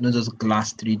markup, not just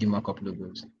glass 3D markup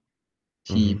logos.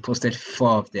 He Hmm. posted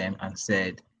 4 of them and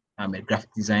said, "I'm a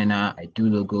graphic designer. I do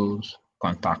logos.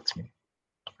 Contact me."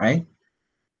 Right?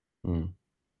 Hmm.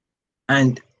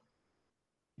 And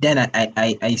then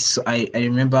I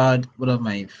remembered one of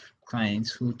my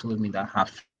clients who told me that her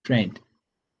friend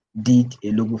did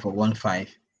a logo for 1.5.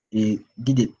 He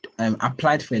did it,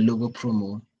 applied for a logo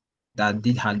promo that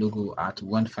did her logo at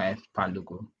 1.5 per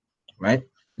logo, right?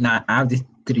 Now I have these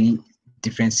three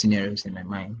different scenarios in my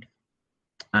mind.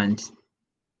 And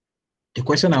the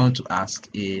question I want to ask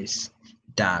is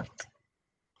that,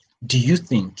 do you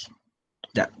think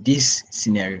that these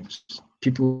scenarios,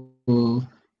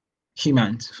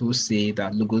 humans who say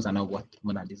that logos are not worth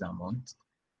more than this amount,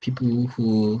 people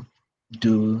who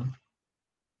do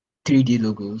 3D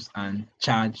logos and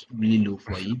charge really low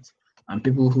for it, and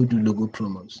people who do logo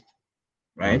promos,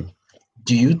 right?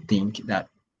 Do you think that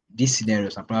these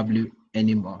scenarios are probably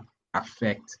anymore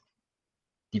affect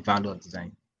the value of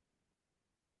design?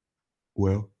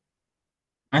 Well,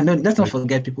 and then let's not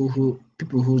forget people who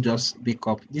just wake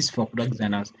up. This for product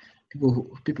designers,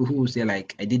 people who say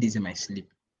like, I did this in my sleep.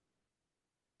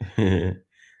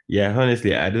 Yeah,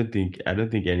 honestly, I don't think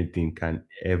anything can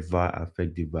ever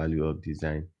affect the value of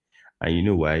design. And you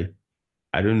know why?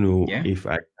 I don't know Yeah.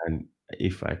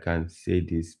 if I can say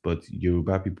this, but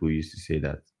Yoruba people used to say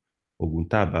that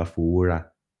Oguntaba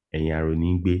fowora ẹ̀yìn arò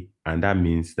ní gbé, and that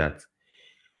means that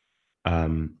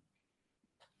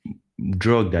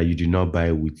drug that you do not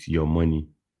buy with your money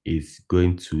is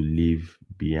going to leave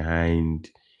behind.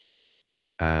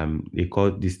 They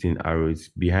call this thing arrows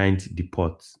behind the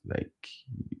pot, like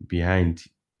behind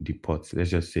the pot.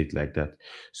 Let's just say it like that.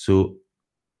 So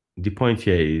the point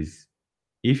here is,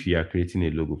 if you are creating a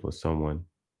logo for someone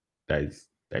that is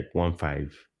like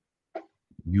 1.5,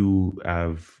 you're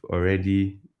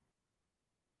already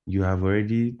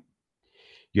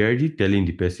telling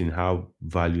the person how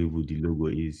valuable the logo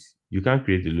is. You can't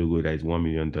create a logo that is $1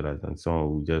 million and someone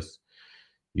will just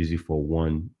use it for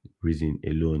one reason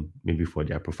alone, maybe for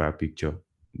their profile picture.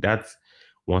 That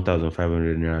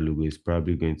 1,500 naira logo is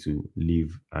probably going to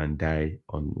live and die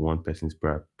on one person's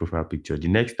profile picture. The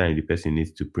next time the person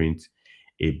needs to print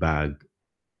a bag,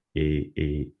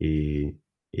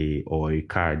 or a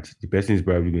card, the person is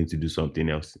probably going to do something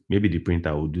else. Maybe the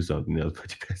printer will do something else for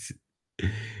the person.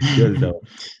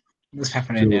 Those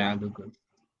 500 naira logo.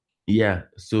 Yeah.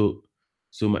 So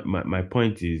my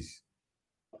point is,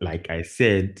 like I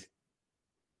said,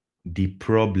 the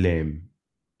problem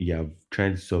you have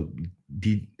tried to solve.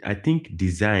 I think the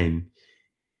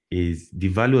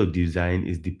value of design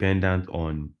is dependent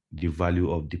on the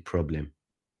value of the problem.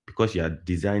 Because you are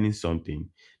designing something,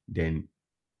 then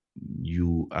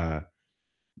you are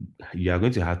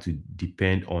going to have to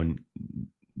depend on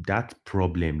that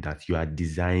problem that you are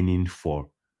designing for.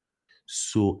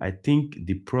 So I think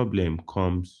the problem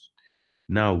comes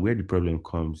now, where the problem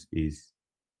comes is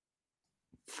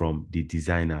from the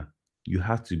designer. You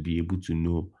have to be able to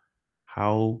know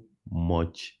how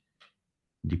much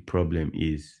the problem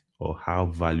is, or how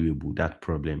valuable that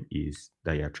problem is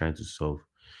that you're trying to solve.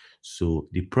 So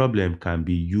the problem can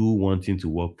be you wanting to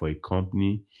work for a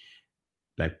company,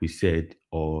 like we said,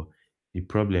 or the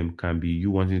problem can be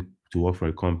you wanting to work for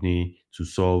a company to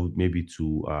solve, maybe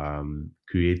to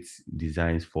create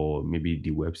designs for maybe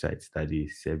the websites that they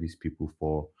service people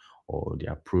for, or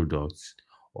their products,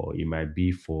 or it might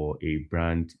be for a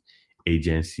brand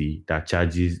agency that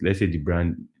charges, let's say the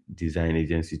brand design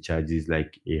agency charges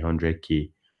like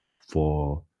 100K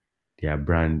for their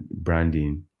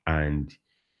branding, and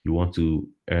you want to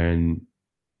earn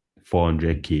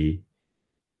 400K.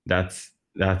 That's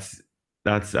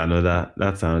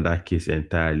another case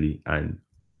entirely, and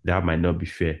that might not be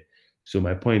fair. So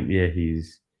my point here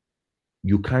is,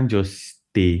 you can't just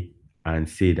stay and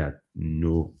say that,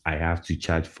 no, I have to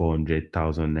charge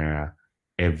 400,000 naira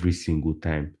every single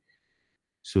time.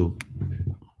 So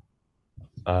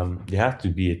there has to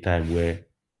be a time where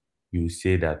you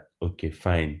say that, okay,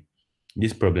 fine,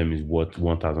 this problem is worth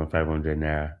 1,500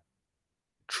 naira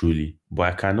truly,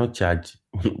 but I cannot charge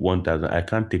 1,000. I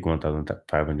can't take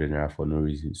 1,500 naira for no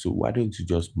reason. So why don't you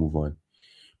just move on?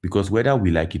 Because whether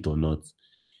we like it or not,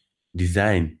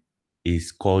 design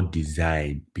is called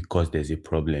design because there's a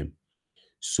problem.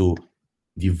 So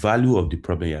the value of the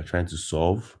problem you're trying to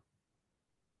solve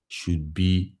should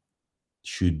be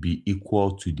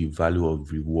equal to the value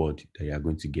of reward that you're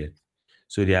going to get.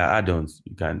 So there are add-ons.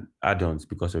 You can add-ons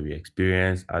because of your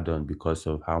experience, add-ons because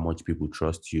of how much people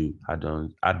trust you,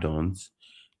 add-ons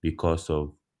because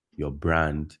of your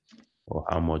brand or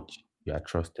how much you are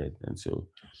trusted. And so,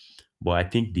 but I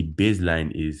think the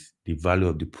baseline is the value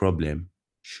of the problem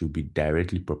should be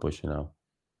directly proportional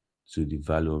to the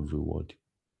value of reward.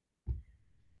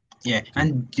 Yeah,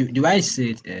 and the way I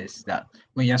say it is that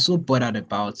when you're so bothered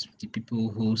about the people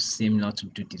who seem not to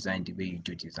do design the way you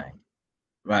do design,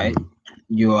 right?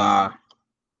 You are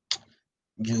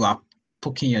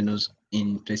poking your nose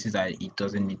in places that it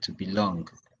doesn't need to belong.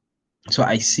 So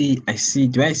I see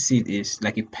the way I see it is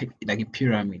like a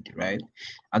pyramid, right?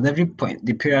 At every point,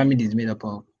 the pyramid is made up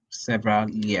of several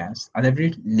layers. At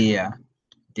every layer,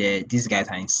 these guys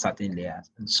are in certain layers.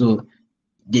 And so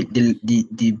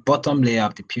the bottom layer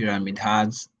of the pyramid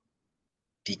has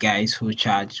the guys who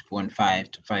charge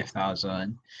 1.5 to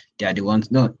 5,000. They are the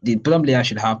ones. No, the bottom layer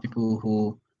should have people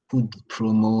who do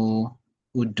promo,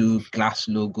 who do glass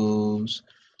logos,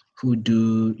 who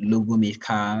do logo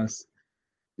makers,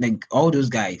 like all those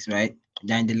guys, right?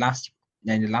 They're in the last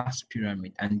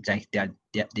pyramid, and like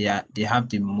they have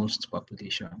the most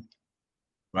population,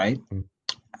 right? Mm.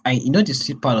 And the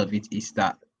sweet part of it is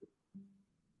that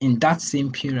in that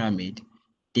same pyramid,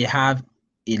 they have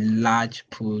a large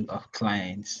pool of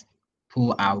clients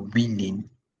who are willing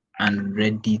and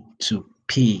ready to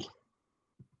pay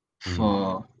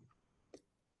for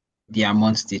the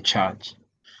amounts they charge.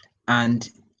 And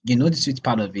the sweet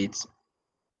part of it,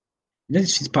 the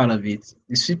sweet part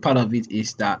of it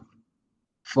is that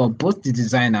for both the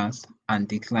designers and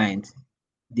the client,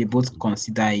 they both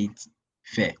consider it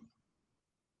fair.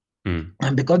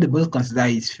 And because they both consider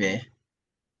it fair,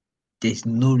 there's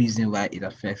no reason why it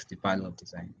affects the value of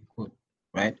design,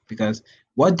 right? Because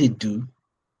what they do,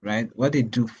 right, what they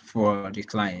do for the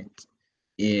client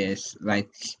is,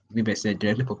 like Vibe said,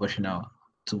 directly proportional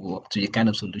to the kind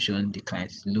of solution the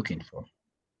client is looking for,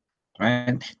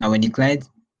 right? Now, when the client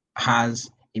has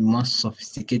a more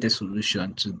sophisticated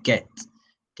solution to get,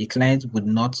 the client would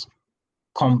not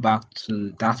come back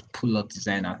to that pool of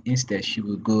designers. Instead, she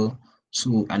will go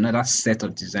to another set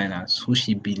of designers who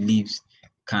she believes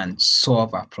can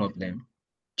solve a problem.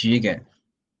 Do you get?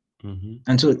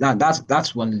 And so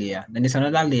that's one layer. Then there's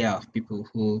another layer of people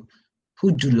who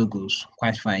do logos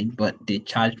quite fine, but they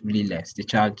charge really less. They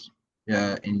charge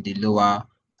in the lower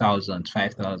 1,000,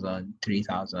 5,000,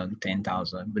 3,000,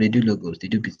 10,000, but they do logos, they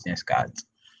do business cards.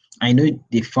 I know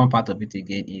the fun part of it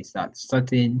again is that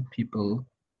certain people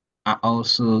are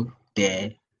also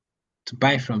there to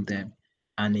buy from them.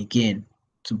 And again,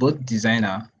 to both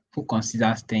designer who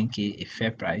considers 10K a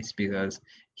fair price because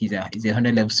he's a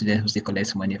 100 level student who still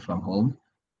collects money from home,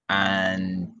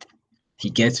 and he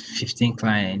gets 15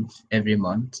 clients every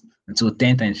month. And so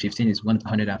 10 times 15 is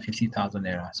 150,000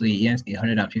 naira. So he earns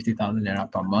 150,000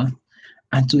 naira per month.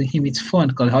 And to him, it's fun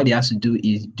because all he has to do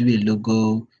is do a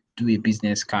logo, do a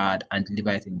business card, and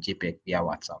deliver it in JPEG via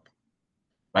WhatsApp,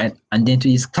 right? And then to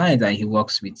his clients that he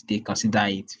works with, they consider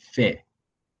it fair.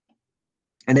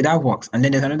 And then that works. And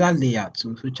then there's another layer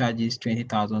too who charges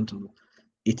 20,000 to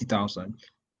 80,000.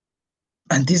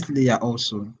 And this layer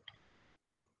also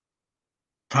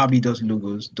probably does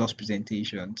logos, does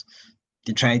presentations.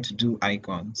 They try to do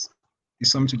icons. They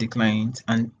sum to the client.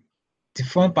 And the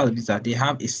fun part of it is that they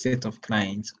have a set of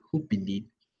clients who believe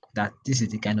that this is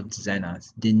the kind of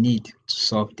designers they need to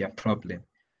solve their problem.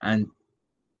 And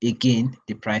again,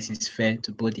 the price is fair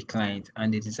to both the client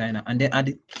and the designer. And then at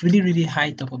the really, really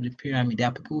high top of the pyramid, there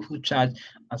are people who charge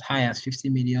as high as 50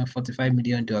 million, $45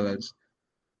 million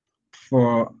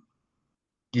for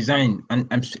design. And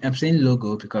I'm saying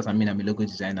logo because I'm a logo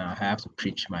designer. I have to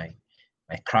preach my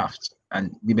craft,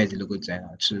 and we is a logo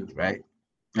designer too, right?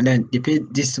 And then they pay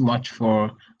this much for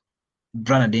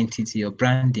brand identity or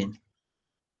branding.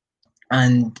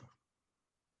 And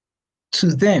to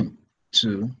them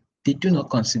too, they do not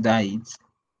consider it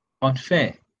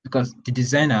unfair because the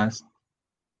designers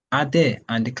are there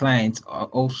and the clients are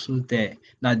also there.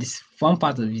 Now, this fun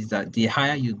part of it is that the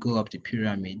higher you go up the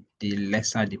pyramid, the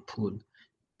lesser the pool.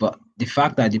 But the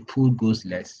fact that the pool goes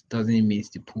less doesn't mean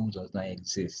the pool does not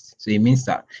exist. So it means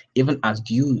that even as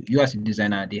you as a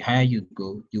designer, the higher you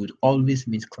go, you would always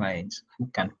meet clients who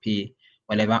can pay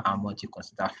whatever amount you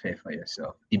consider fair for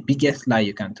yourself. The biggest lie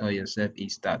you can tell yourself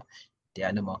is that there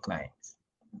are no more clients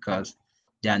because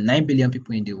there are 9 billion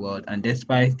people in the world, and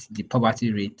despite the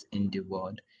poverty rate in the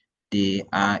world, there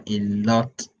are a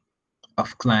lot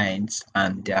of clients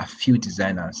and there are few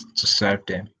designers to serve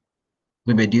them.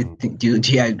 Maybe do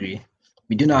you agree?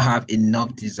 We do not have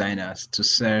enough designers to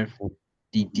serve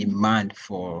the demand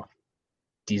for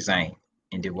design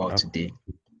in the world today.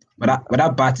 Whether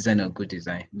bad design or good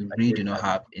design, we really do not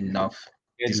have enough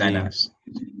designers.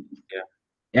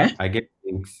 Yeah. I get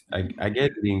links. I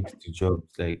get links to jobs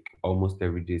like almost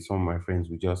every day. Some of my friends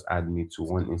will just add me to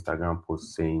one Instagram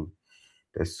post saying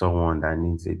there's someone that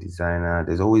needs a designer.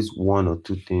 There's always one or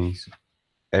two things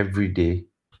every day.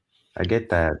 I get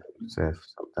tired of myself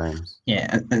sometimes.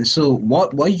 Yeah, and so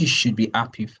what you should be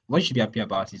happy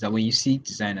about is that when you see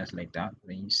designers like that,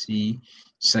 when you see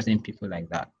certain people like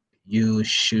that, you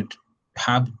should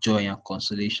have joy and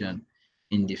consolation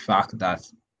in the fact that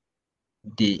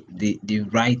the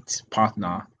right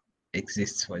partner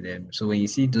exists for them. So when you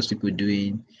see those people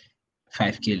doing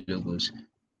 5K logos,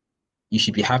 you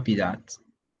should be happy that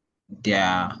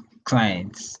their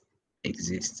clients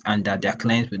exist and that their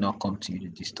clients will not come to you to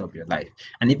disturb your life.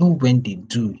 And even when they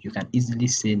do, you can easily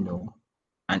say no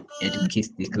and educate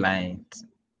the client.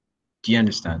 Do you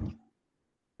understand?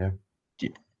 Yeah. Do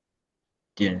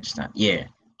you understand? Yeah.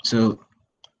 So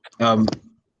I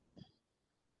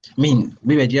mean,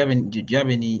 Bibe, do you have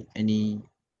any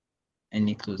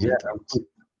closing thoughts?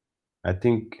 I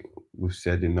think we've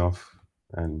said enough,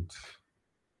 and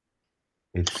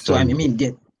it's So I solid. mean,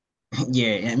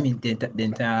 yeah, I mean the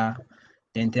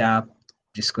entire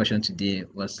discussion today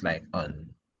was like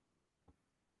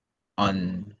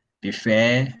on be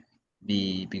fair,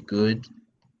 be good,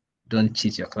 don't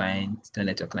cheat your clients, don't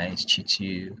let your clients cheat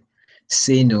you,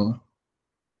 say no,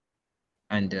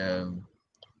 and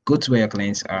go to where your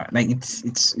clients are. Like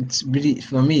it's really,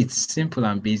 for me, it's simple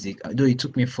and basic. Though it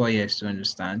took me 4 years to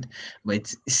understand, but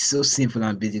it's so simple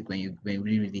and basic when you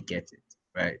really get it,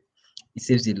 right? It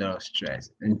saves you a lot of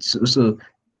stress. And so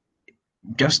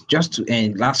just to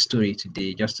end, last story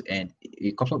today, just to end,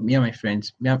 a couple of me and my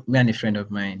friends, me and a friend of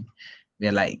mine,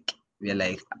 we're like,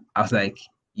 I was like,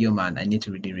 yo man, I need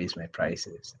to really raise my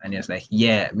prices. And he was like,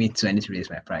 yeah, me too, I need to raise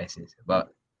my prices.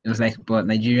 But it was like, but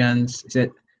Nigerians, he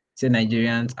said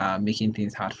Nigerians are making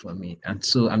things hard for me. And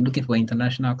so I'm looking for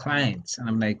international clients. And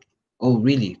I'm like, oh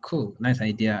really? Cool, nice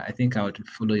idea. I think I would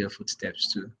follow your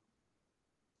footsteps too.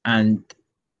 And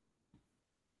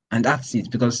that's it,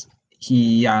 because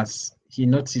he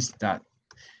noticed that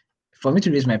for me to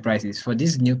raise my prices for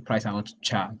this new price I want to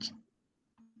charge,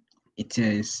 it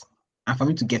is, and for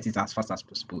me to get it as fast as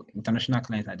possible, international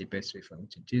clients are the best way for me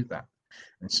to do that.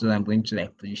 And so I'm going to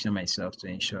like position myself to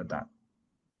ensure that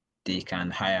they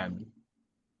can hire me.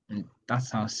 And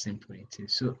that's how simple it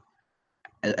is. So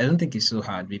I don't think it's so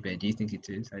hard, Bibe. Do you think it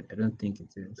is? I don't think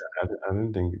it is. I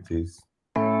don't think it is.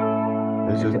 I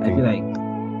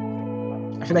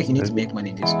feel like you need to make money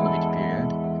in this COVID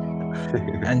period.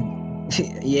 And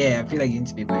yeah, I feel like you need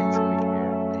to make money in this COVID period.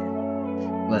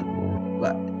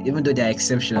 But even though there are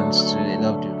exceptions to a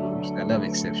lot of the rules, there are a lot of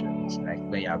exceptions. Like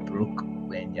when you're broke,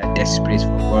 when you're desperate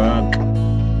for work,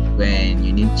 when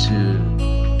you need to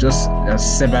there's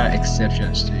several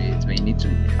exceptions to it. When you need to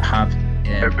have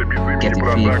get a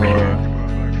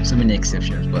favor, so many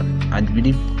exceptions. But at the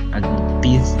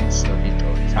basis of it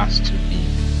all, it has to be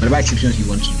whatever exceptions you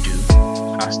want to do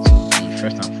has to be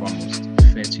first and foremost